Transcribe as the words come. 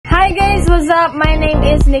what's up? My name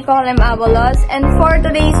is Nicole and Abalos, and for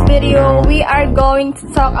today's video, we are going to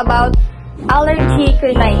talk about allergic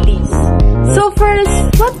rhinitis. So first,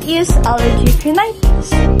 what is allergic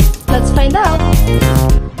rhinitis? Let's find out.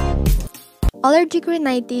 Allergic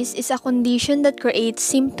rhinitis is a condition that creates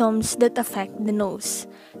symptoms that affect the nose.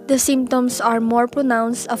 The symptoms are more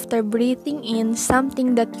pronounced after breathing in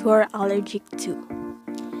something that you are allergic to.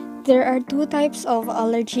 There are two types of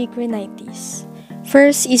allergic rhinitis.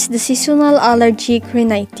 First is the seasonal allergic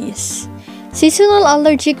rhinitis. Seasonal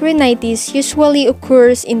allergic rhinitis usually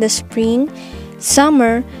occurs in the spring,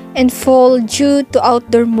 summer, and fall due to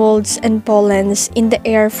outdoor molds and pollens in the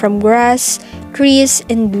air from grass, trees,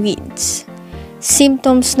 and weeds.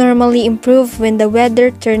 Symptoms normally improve when the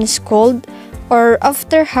weather turns cold or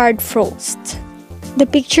after hard frost. The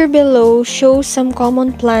picture below shows some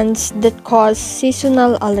common plants that cause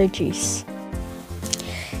seasonal allergies.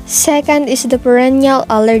 Second is the perennial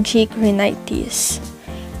allergic rhinitis.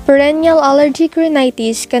 Perennial allergic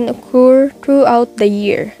rhinitis can occur throughout the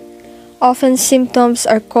year. Often symptoms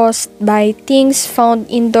are caused by things found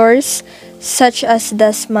indoors such as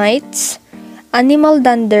dust mites, animal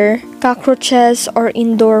dander, cockroaches, or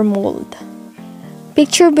indoor mold.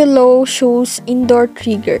 Picture below shows indoor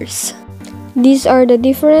triggers. These are the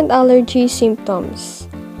different allergy symptoms.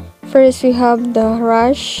 First, we have the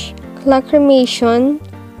rash, lacrimation,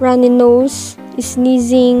 runny nose,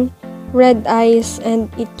 sneezing, red eyes, and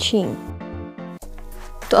itching.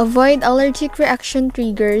 To avoid allergic reaction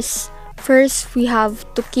triggers, first we have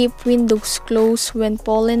to keep windows closed when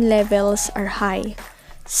pollen levels are high.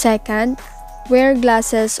 Second, wear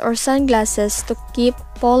glasses or sunglasses to keep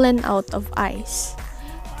pollen out of eyes.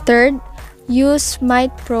 Third, use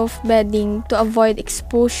mite-proof bedding to avoid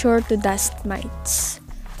exposure to dust mites.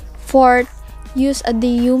 Fourth, use a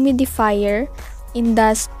dehumidifier in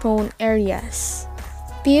dust-prone areas.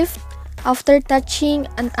 Fifth, after touching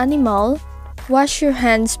an animal, wash your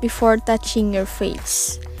hands before touching your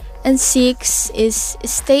face. And sixth is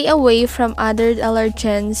stay away from other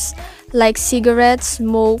allergens like cigarettes,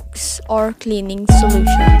 smokes, or cleaning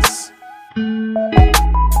solutions.